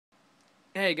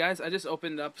Hey guys, I just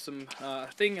opened up some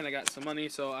thing and I got some money,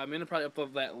 so I'm gonna probably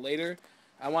upload that later.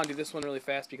 I want to do this one really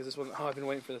fast because this one, oh, I've been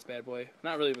waiting for this bad boy.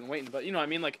 Not really been waiting, but you know what I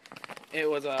mean. Like,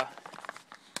 it was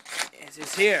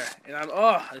it's here, and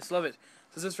I just love it.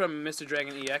 This is from Mr.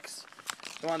 Dragon EX.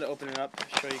 I wanted to open it up,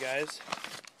 show you guys.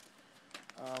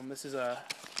 This is I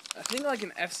think like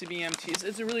an FCBM.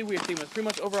 It's a really weird thing, but pretty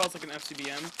much overall it's like an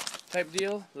FCBM type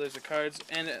deal. There's the cards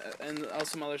and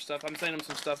some other stuff. I'm sending him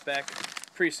some stuff back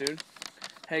pretty soon.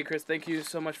 Hey Chris, thank you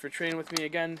so much for training with me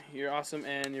again. You're awesome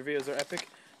and your videos are epic.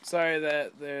 Sorry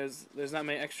that there's not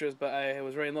many extras, but I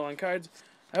was running low on cards.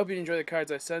 I hope you enjoy the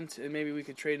cards I sent, and maybe we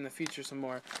could trade in the future some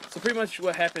more. So pretty much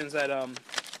what happens is that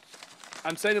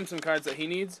I'm sending him some cards that he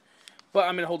needs, but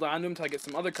I'm gonna hold on to him until I get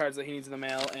some other cards that he needs in the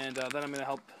mail, and then I'm gonna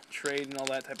help trade and all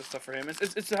that type of stuff for him.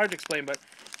 It's hard to explain, but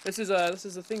this is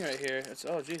the thing right here.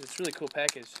 Oh geez, it's a really cool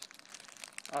package.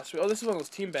 Oh, sweet. Oh, this is one of those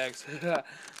team bags.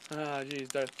 Oh, geez,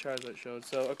 Darth Charizard showed.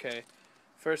 So, okay.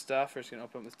 First off, we're just going to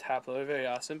open up this top loader. Very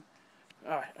awesome.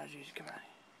 Alright, oh, jeez, come on.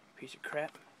 Piece of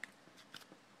crap.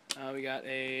 We got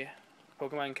a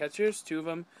Pokemon catchers, 2 of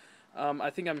them. I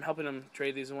think I'm helping them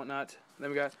trade these and whatnot. Then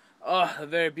we got, a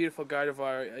very beautiful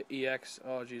Gardevoir EX.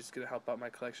 Oh, geez, it's going to help out my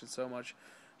collection so much.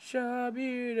 So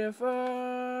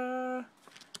beautiful.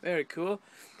 Very cool.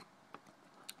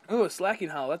 Oh, a Slacking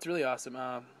Holo. That's really awesome.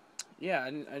 Yeah,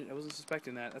 I wasn't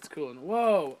suspecting that. That's cool. And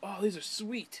whoa! Oh, these are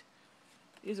sweet.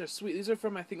 These are sweet. These are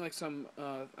from, I think, like some,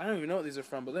 I don't even know what these are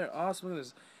from, but they're awesome. Look at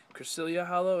this Cresselia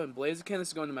Holo and Blaziken. This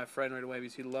is going to my friend right away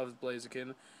because he loves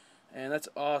Blaziken. And that's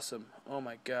awesome. Oh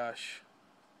my gosh.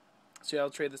 So yeah,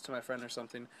 I'll trade this to my friend or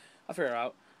something. I'll figure it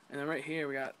out. And then right here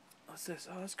we got, what's this?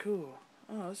 Oh, that's cool.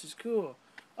 Oh, this is cool.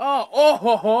 Oh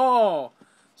ho ho!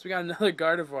 So we got another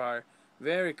Gardevoir.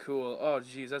 Very cool. Oh,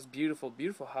 geez, that's beautiful.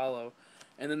 Beautiful holo.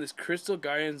 And then this Crystal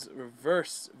Guardians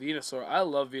Reverse Venusaur. I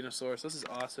love Venusaur, so this is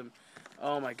awesome.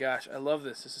 Oh my gosh, I love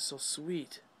this. This is so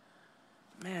sweet.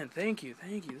 Man, thank you,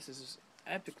 thank you. This is just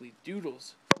epically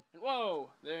doodles.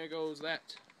 Whoa, there goes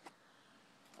that.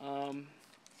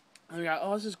 We got,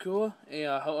 oh, this is cool.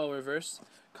 A Ho-Oh Reverse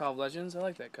Call of Legends. I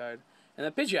like that card. And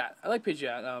a Pidgeot. I like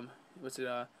Pidgeot. What's it?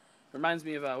 Reminds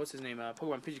me of what's his name?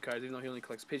 Pokemon Pidgey cards. Even though he only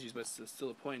collects Pidgeys, but it's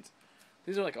still a point.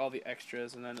 These are like all the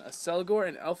extras, and then a Celgor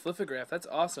and Elf Lithograph. That's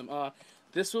awesome.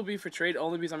 This will be for trade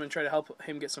only because I'm gonna try to help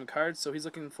him get some cards. So he's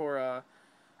looking for I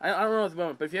don't know at the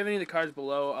moment, but if you have any of the cards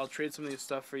below, I'll trade some of these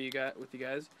stuff for you guys with you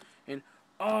guys. And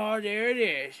oh, there it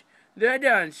is, the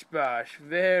Dunsparce.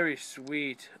 Very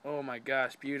sweet. Oh my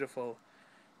gosh, beautiful,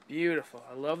 beautiful.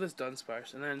 I love this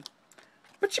Dunsparce. And then,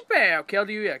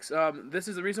 KLDUX. This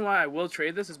is the reason why I will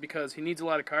trade this is because he needs a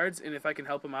lot of cards, and if I can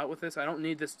help him out with this, I don't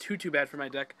need this too bad for my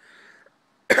deck.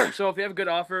 So if you have a good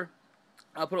offer,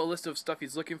 I'll put a list of stuff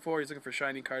he's looking for. He's looking for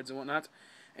shiny cards and whatnot,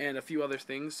 and a few other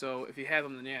things. So if you have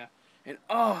them, then yeah. And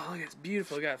oh, look, it's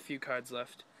beautiful. I got a few cards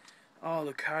left. Oh,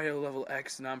 Lucario level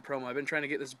X non-promo. I've been trying to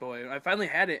get this boy. I finally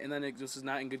had it, and then it just is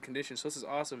not in good condition. So this is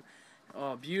awesome.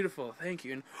 Oh, beautiful. Thank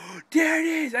you. And oh, there it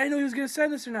is. I didn't know he was gonna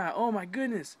send this or not. Oh my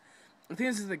goodness. I think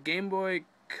this is the Game Boy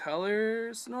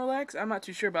Color Snorlax. I'm not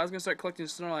too sure, but I was gonna start collecting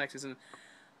Snorlaxes and.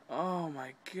 Oh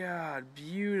my god,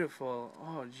 beautiful.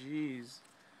 Oh jeez.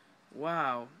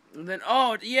 Wow. And then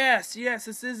oh yes,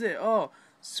 this is it. Oh,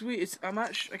 sweet. I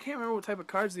can't remember what type of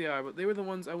cards they are, but they were the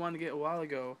ones I wanted to get a while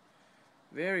ago.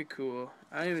 Very cool.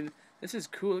 This is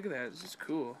cool. Look at that. This is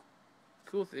cool.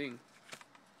 Cool thing.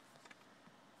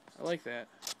 I like that.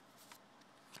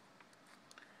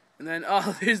 And then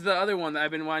oh, there's the other one that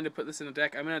I've been wanting to put this in a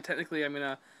deck. I'm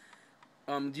gonna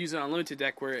use an unlimited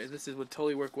deck where would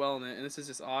totally work well in it, and this is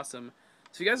just awesome.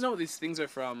 So if you guys know what these things are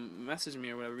from, message me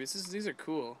or whatever. These are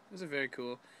cool. These are very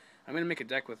cool. I'm gonna make a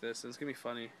deck with this, and it's gonna be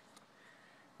funny.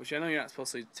 Which I know you're not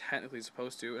technically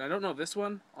supposed to. And I don't know this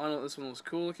one. I know this one was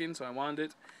cool looking, so I wanted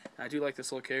it. And I do like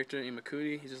this little character,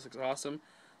 Imakuni. He just looks awesome.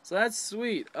 So that's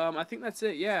sweet. I think that's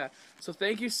it, yeah. So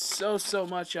thank you so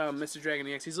much, Mr. Dragon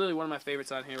EX. He's literally one of my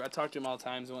favorites on here. I talk to him all the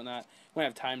times and whatnot when I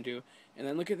have time to. And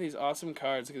then look at these awesome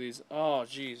cards. Look at these. Oh,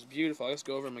 jeez, beautiful. Let's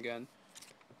go over them again.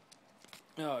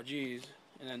 Oh, jeez.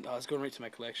 And then it's going right to my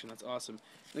collection. That's awesome.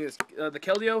 Look at this. The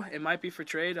Keldeo, it might be for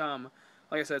trade.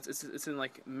 Like I said, it's in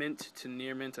like mint to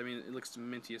near mint. I mean, it looks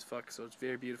minty as fuck, so it's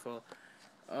very beautiful.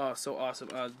 Oh, so awesome.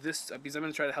 Because I'm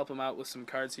gonna try to help him out with some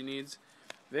cards he needs.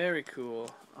 Very cool.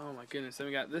 Oh my goodness. Then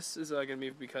we got this is gonna be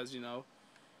because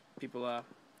people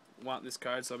want this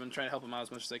card, so I've been trying to help him out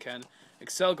as much as I can.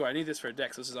 Excelgor, I need this for a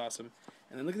deck, so this is awesome.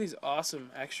 And then look at these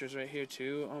awesome extras right here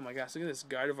too. Oh my gosh, look at this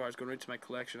Gardevoir is going right to my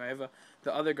collection. I have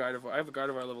the other Gardevoir. I have a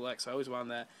Gardevoir level X, so I always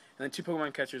wanted that. And then 2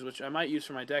 Pokemon catchers, which I might use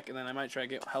for my deck, and then I might try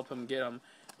to help him get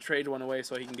trade one away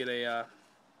so he can get a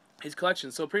his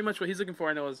collection. So pretty much what he's looking for,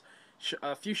 I know, is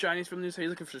a few shinies from this. He's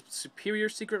looking for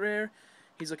Serperior secret rare.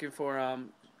 He's looking for I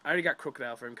already got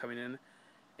Crocodile for him coming in,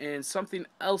 and something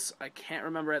else I can't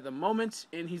remember at the moment.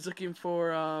 And he's looking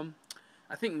for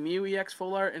I think Mew EX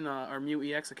Full Art and or Mew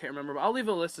EX. I can't remember, but I'll leave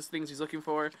a list of things he's looking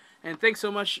for. And thanks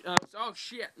so much. Oh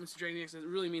shit, Mr. Dragon EX, it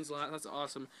really means a lot. That's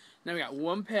awesome. Now we got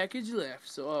one package left.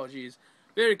 So oh geez,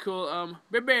 very cool.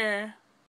 Bye bye.